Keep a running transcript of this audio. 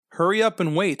Hurry up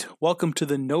and wait. Welcome to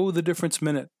the Know the Difference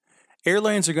Minute.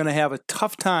 Airlines are going to have a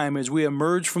tough time as we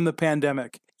emerge from the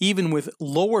pandemic. Even with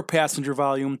lower passenger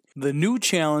volume, the new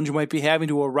challenge might be having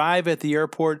to arrive at the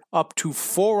airport up to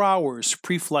 4 hours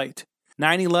pre-flight.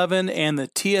 9/11 and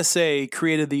the TSA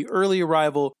created the early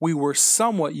arrival we were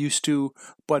somewhat used to,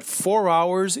 but 4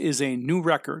 hours is a new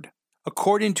record.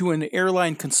 According to an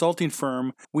airline consulting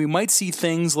firm, we might see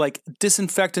things like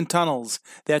disinfectant tunnels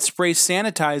that spray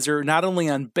sanitizer not only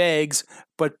on bags,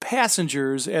 but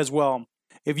passengers as well.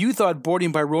 If you thought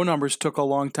boarding by row numbers took a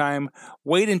long time,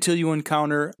 wait until you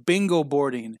encounter bingo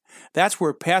boarding. That's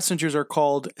where passengers are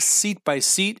called seat by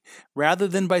seat rather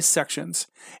than by sections.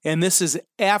 And this is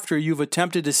after you've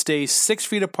attempted to stay 6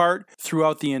 feet apart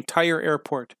throughout the entire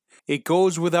airport. It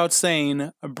goes without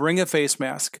saying, bring a face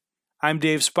mask. I'm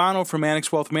Dave Spano from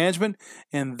Annex Wealth Management,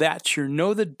 and that's your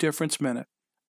Know the Difference Minute.